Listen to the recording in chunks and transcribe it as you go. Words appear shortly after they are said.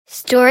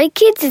Story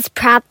Kids is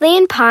proudly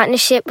in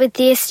partnership with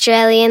the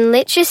Australian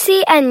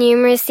Literacy and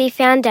Numeracy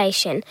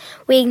Foundation.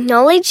 We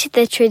acknowledge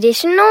the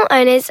traditional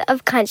owners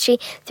of country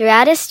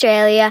throughout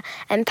Australia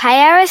and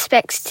pay our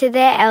respects to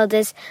their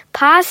elders,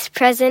 past,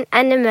 present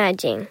and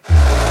emerging.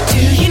 Do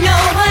you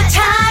know what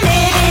time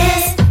it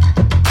is?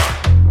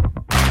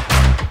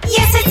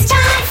 Yes, it's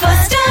time for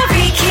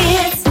Story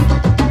Kids.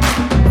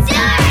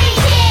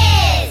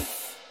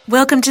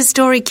 Welcome to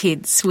Story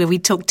Kids, where we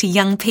talk to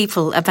young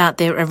people about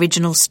their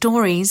original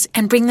stories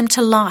and bring them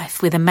to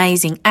life with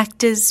amazing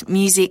actors,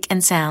 music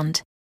and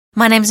sound.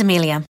 My name's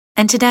Amelia,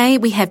 and today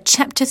we have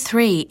Chapter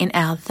 3 in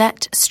our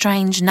That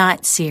Strange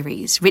Night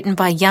series, written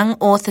by young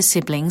author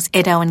siblings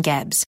Edo and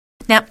Gabs.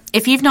 Now,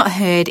 if you've not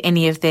heard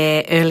any of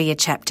their earlier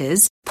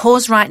chapters,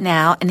 pause right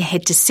now and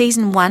head to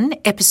Season 1,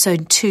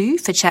 Episode 2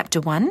 for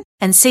Chapter 1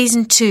 and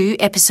Season 2,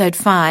 Episode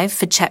 5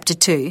 for Chapter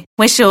 2.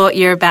 We're sure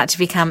you're about to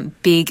become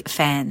big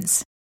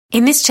fans.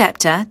 In this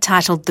chapter,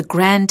 titled The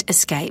Grand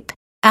Escape,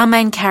 our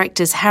main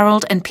characters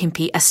Harold and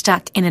Pimpy are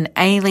stuck in an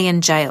alien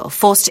jail,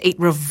 forced to eat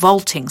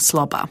revolting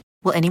slobber.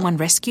 Will anyone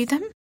rescue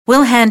them?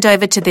 We'll hand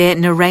over to their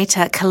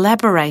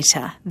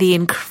narrator-collaborator, the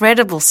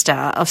incredible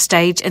star of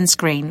stage and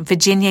screen,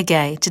 Virginia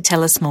Gay, to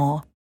tell us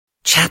more.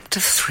 Chapter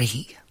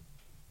 3,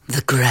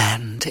 The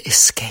Grand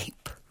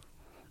Escape,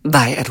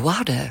 by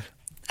Eduardo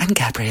and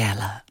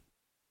Gabriella.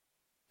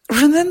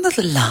 Remember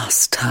the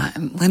last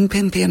time when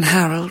Pimpy and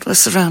Harold were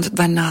surrounded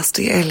by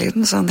nasty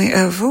aliens on the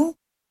Oval?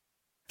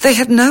 They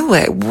had no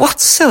way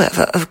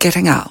whatsoever of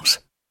getting out.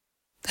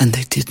 And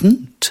they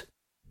didn't.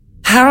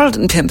 Harold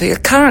and Pimpy are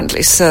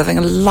currently serving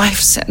a life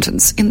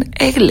sentence in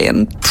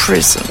alien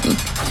prison.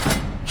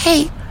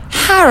 "Hey,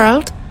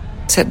 Harold,"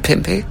 said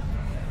Pimpy.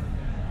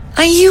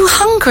 "Are you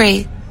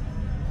hungry?"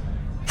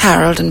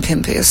 Harold and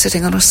Pimpy are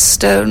sitting on a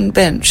stone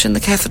bench in the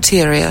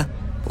cafeteria,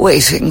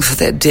 waiting for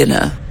their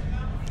dinner.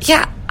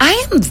 "Yeah,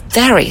 I am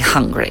very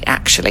hungry,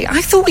 actually.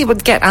 I thought we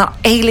would get our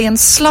alien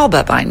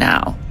slobber by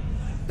now."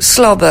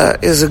 Slobber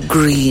is a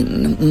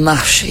green,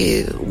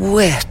 mushy,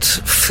 wet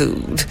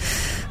food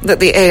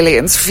that the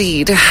aliens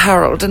feed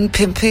Harold and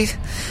Pimpy.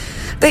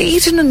 They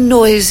eat in a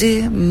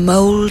noisy,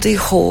 mouldy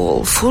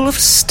hall full of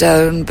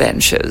stone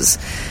benches.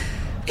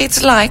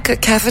 It's like a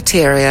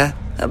cafeteria,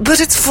 but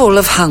it's full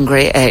of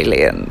hungry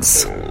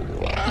aliens.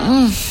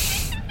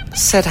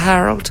 Said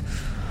Harold.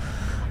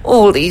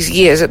 "All these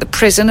years at the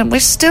prison and we're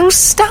still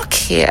stuck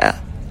here."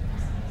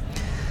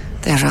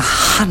 There are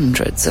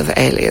hundreds of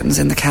aliens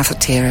in the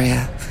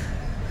cafeteria.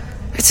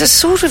 It's a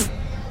sort of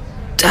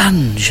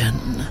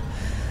dungeon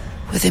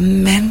with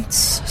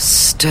immense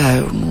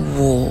stone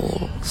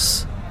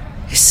walls.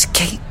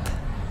 Escape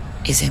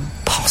is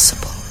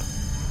impossible.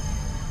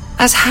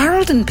 As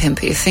Harold and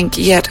Pimpy think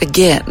yet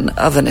again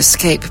of an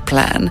escape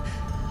plan,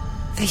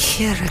 they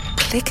hear a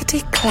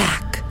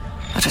clickety-clack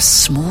at a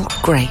small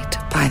grate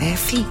by their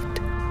feet.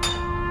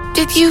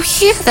 "Did you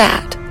hear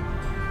that?"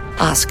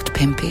 asked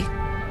Pimpy.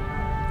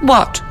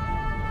 "What?"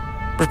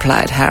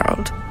 replied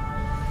Harold.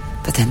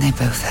 But then they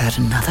both heard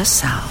another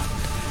sound.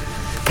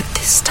 But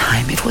this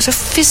time it was a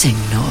fizzing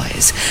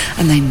noise,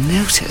 and they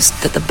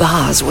noticed that the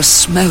bars were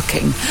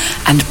smoking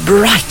and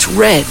bright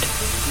red.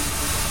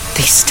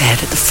 They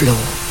stared at the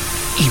floor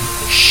in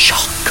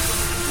shock.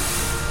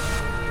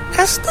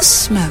 As the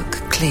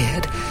smoke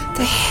cleared,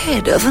 the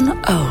head of an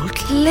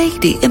old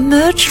lady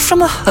emerged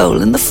from a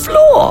hole in the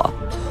floor.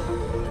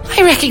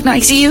 "I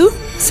recognize you,"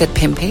 said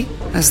Pimpy,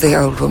 as the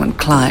old woman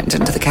climbed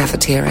into the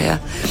cafeteria.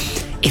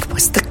 It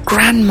was the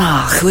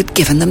grandma who had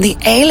given them the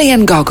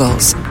alien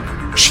goggles.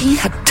 She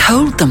had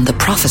told them the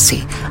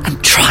prophecy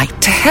and tried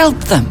to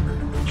help them.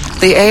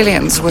 The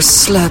aliens were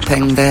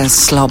slurping their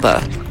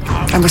slobber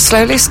and were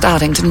slowly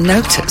starting to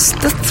notice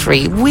the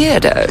three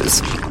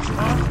weirdos.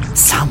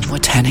 Some were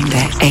turning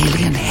their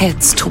alien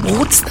heads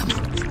towards them.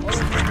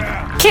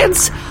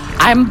 "Kids,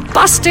 I'm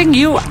busting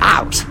you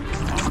out.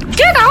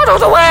 Get out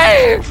of the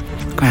way!"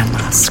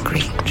 Grandma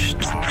screeched.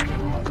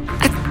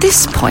 At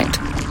this point,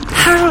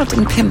 Harold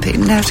and Pimpy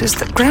noticed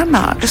that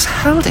Grandma is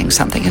holding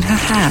something in her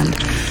hand.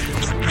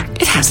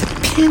 It has a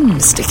pin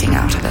sticking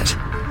out of it.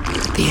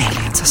 The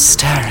aliens are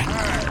stirring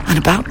and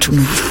about to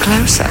move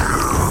closer.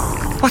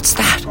 "What's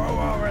that?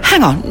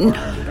 Hang on.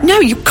 No,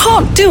 you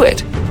can't do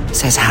it,"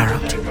 says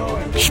Harold.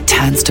 He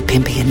turns to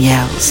Pimpy and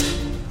yells,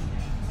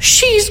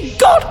 "She's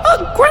got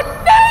a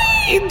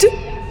grenade!"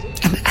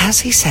 And as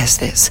he says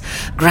this,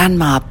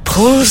 Grandma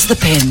pulls the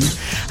pin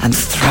and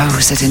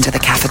throws it into the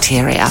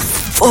cafeteria,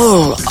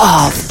 full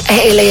of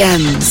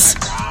aliens.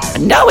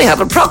 "And now we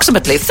have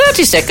approximately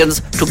 30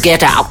 seconds to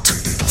get out,"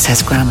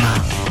 says Grandma.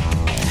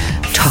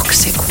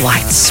 Toxic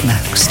white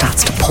smoke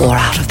starts to pour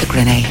out of the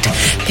grenade.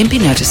 Pimpy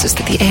notices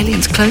that the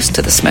aliens close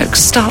to the smoke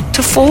start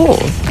to fall.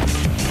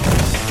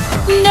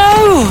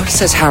 "No,"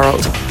 says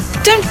Harold.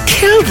 "Don't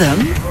kill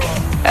them."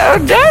 "Oh,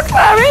 don't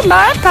worry,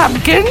 my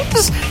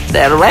pumpkins.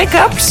 They'll wake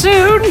up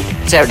soon.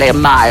 It's only a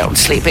mild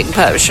sleeping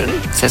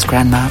potion," says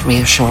Grandma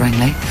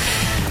reassuringly.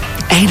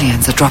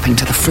 Aliens are dropping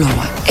to the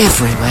floor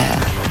everywhere.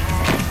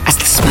 As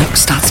the smoke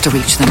starts to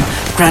reach them,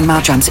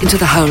 Grandma jumps into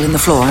the hole in the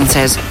floor and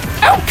says,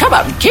 "Oh, come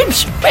on,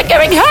 kids, we're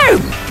going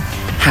home."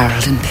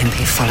 Harold and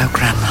Pimpy follow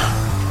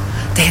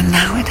Grandma. They are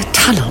now in a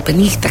tunnel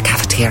beneath the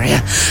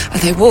cafeteria,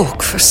 and they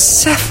walk for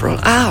several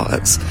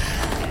hours.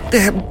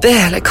 They're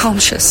barely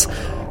conscious.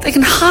 They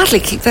can hardly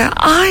keep their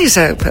eyes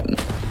open.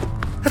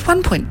 At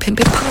one point,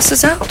 Pimpy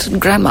passes out,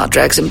 and Grandma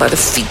drags him by the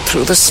feet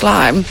through the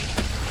slime.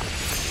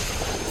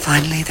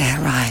 Finally, they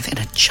arrive in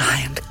a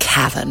giant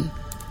cavern.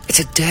 It's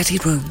a dirty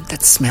room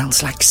that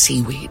smells like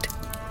seaweed.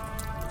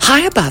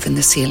 High above in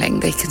the ceiling,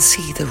 they can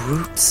see the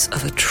roots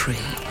of a tree.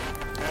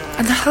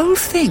 And the whole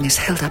thing is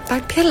held up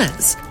by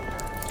pillars.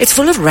 It's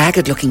full of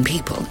ragged-looking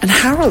people, and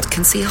Harold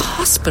can see a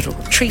hospital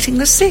treating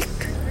the sick.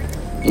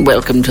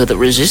 "Welcome to the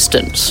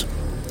Resistance,"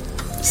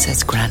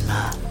 says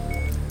Grandma.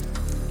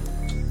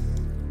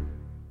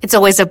 It's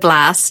always a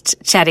blast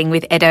chatting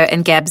with Edo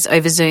and Gabs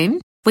over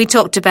Zoom. We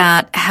talked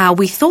about how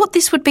we thought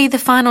this would be the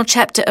final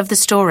chapter of the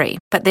story,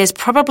 but there's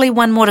probably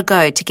one more to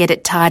go to get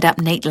it tied up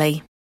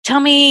neatly. Tell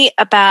me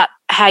about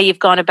how you've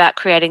gone about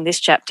creating this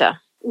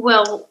chapter.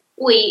 Well,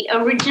 we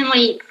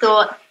originally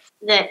thought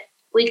that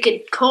we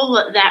could call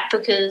it that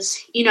because,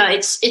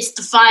 it's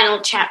the final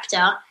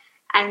chapter,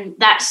 and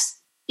that's,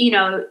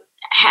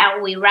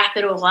 how we wrap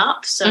it all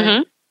up.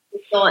 So we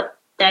thought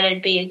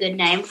that'd be a good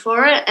name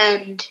for it.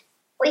 And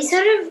we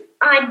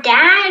our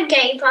dad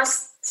gave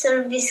us sort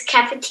of this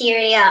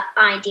cafeteria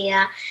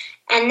idea,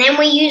 and then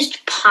we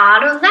used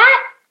part of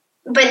that,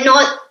 but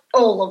not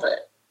all of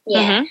it.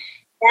 Yeah.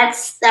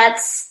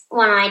 That's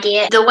one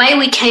idea. The way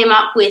we came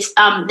up with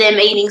them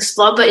eating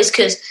slobber is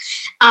because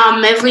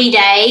every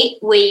day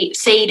we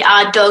feed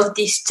our dog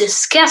this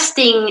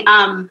disgusting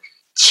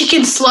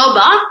chicken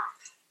slobber,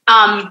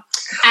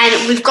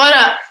 and we've got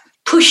to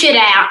push it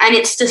out, and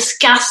it's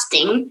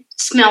disgusting.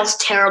 Smells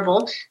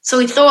terrible. So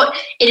we thought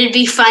it'd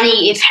be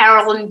funny if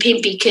Harold and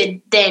Pimpy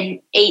could then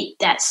eat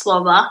that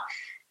slobber.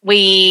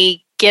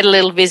 We get a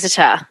little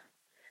visitor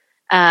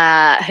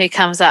who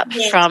comes up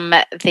from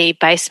the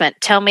basement.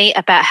 Tell me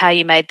about how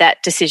you made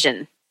that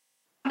decision.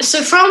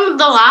 So from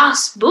the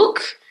last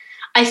book,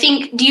 I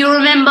think, do you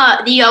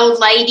remember the old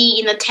lady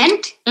in the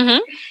tent?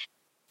 Mm-hmm.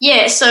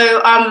 Yeah,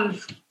 so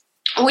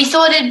we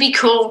thought it'd be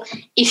cool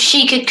if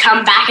she could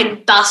come back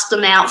and bust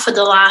them out for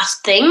the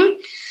last thing.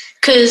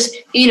 Because,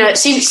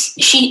 since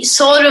she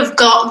sort of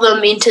got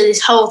them into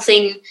this whole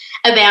thing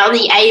about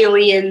the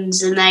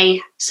aliens and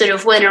they sort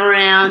of went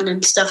around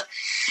and stuff.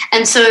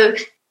 And so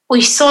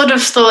we sort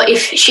of thought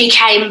if she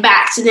came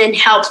back to then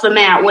help them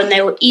out when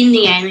they were in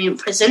the alien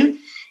prison,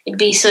 it'd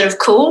be sort of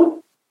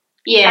cool.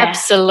 Yeah.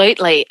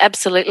 Absolutely,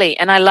 absolutely.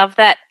 And I love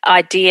that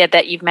idea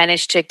that you've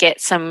managed to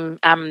get some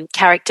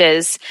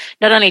characters,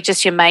 not only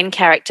just your main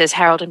characters,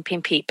 Harold and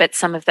Pimpy, but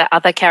some of the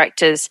other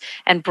characters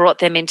and brought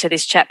them into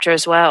this chapter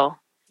as well.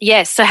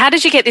 Yes. So how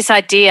did you get this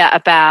idea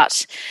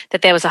about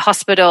that there was a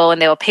hospital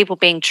and there were people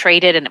being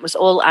treated and it was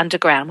all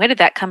underground? Where did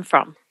that come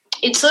from?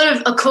 It's sort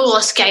of a cool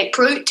escape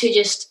route to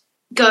just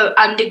go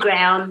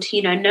underground.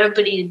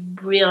 Nobody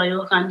really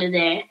look under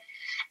there.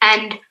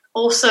 And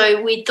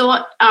also we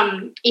thought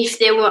if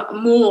there were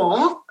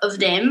more of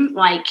them,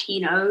 like,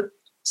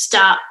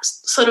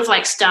 sort of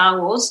like Star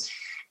Wars,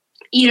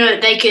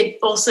 they could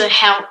also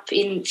help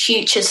in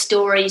future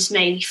stories,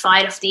 maybe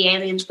fight off the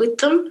aliens with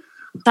them.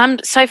 I'm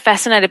so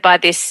fascinated by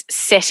this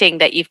setting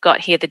that you've got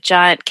here, the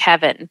giant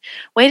cavern.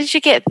 Where did you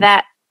get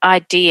that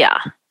idea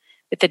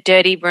with the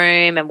dirty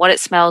room and what it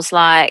smells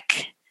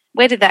like?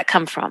 Where did that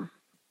come from?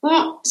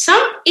 Well,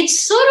 it's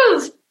sort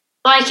of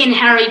like in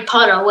Harry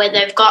Potter where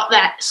they've got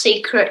that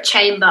secret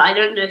chamber. I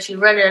don't know if you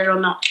read it or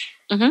not.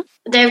 Mm-hmm.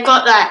 They've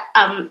got that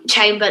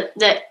chamber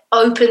that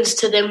opens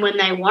to them when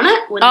they want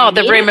it.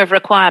 The room of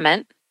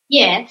requirement.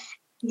 Yeah,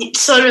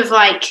 it's sort of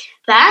like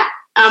that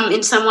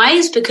in some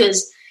ways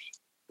because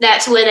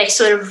that's where they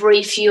sort of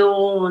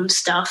refuel and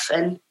stuff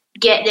and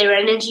get their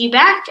energy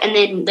back, and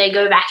then they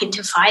go back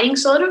into fighting,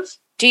 sort of.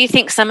 Do you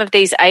think some of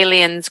these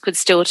aliens could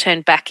still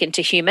turn back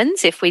into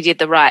humans if we did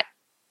the right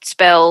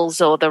spells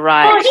or the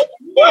right...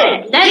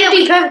 Yeah, that'd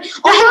be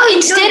perfect. Although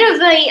instead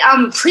of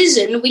a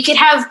prison, we could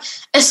have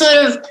a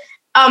sort of...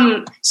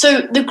 so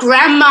the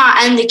grandma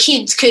and the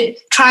kids could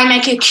try and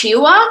make a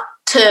cure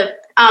to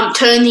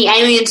turn the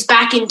aliens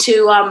back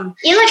into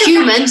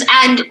humans,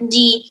 and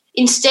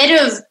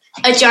instead of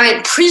a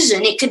giant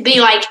prison, it could be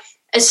like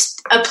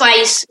a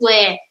place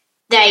where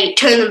they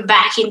turn them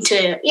back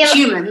into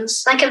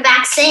humans. Like a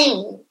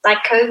vaccine, like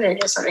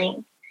COVID or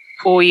something.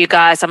 Oh, you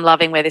guys, I'm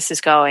loving where this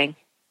is going.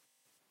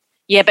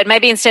 Yeah, but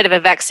maybe instead of a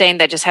vaccine,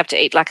 they just have to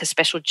eat like a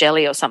special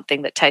jelly or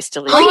something that tastes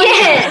delicious. Oh,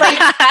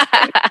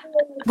 yeah.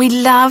 We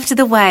loved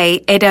the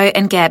way Edo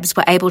and Gabs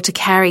were able to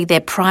carry their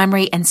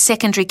primary and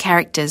secondary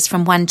characters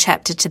from one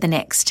chapter to the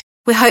next.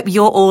 We hope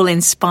you're all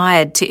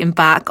inspired to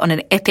embark on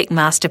an epic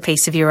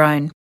masterpiece of your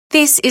own.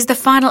 This is the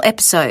final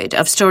episode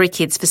of Story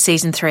Kids for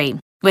Season 3.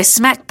 We're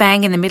smack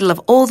bang in the middle of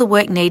all the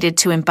work needed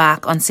to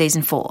embark on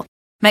Season 4.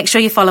 Make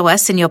sure you follow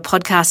us in your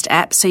podcast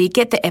app so you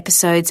get the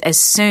episodes as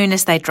soon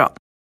as they drop.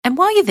 And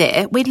while you're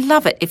there, we'd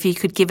love it if you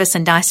could give us a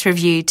nice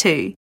review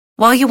too.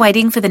 While you're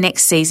waiting for the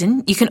next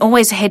season, you can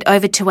always head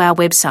over to our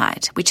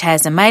website, which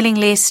has a mailing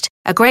list,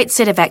 a great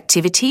set of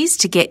activities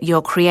to get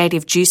your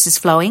creative juices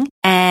flowing,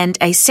 and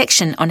a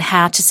section on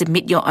how to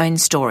submit your own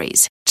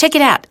stories. Check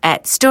it out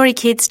at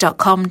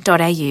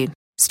storykids.com.au.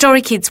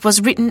 Story Kids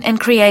was written and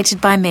created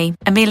by me,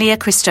 Amelia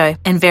Christo,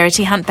 and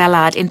Verity Hunt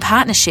Ballard in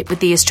partnership with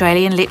the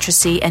Australian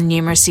Literacy and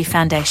Numeracy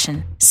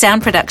Foundation.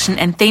 Sound production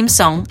and theme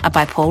song are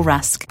by Paul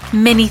Rusk.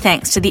 Many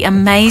thanks to the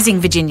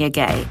amazing Virginia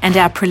Gay and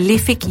our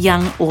prolific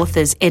young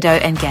authors Edo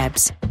and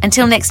Gabs.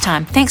 Until next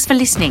time, thanks for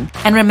listening.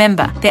 And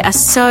remember, there are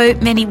so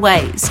many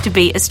ways to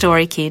be a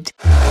story kid.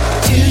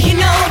 Do you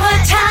know what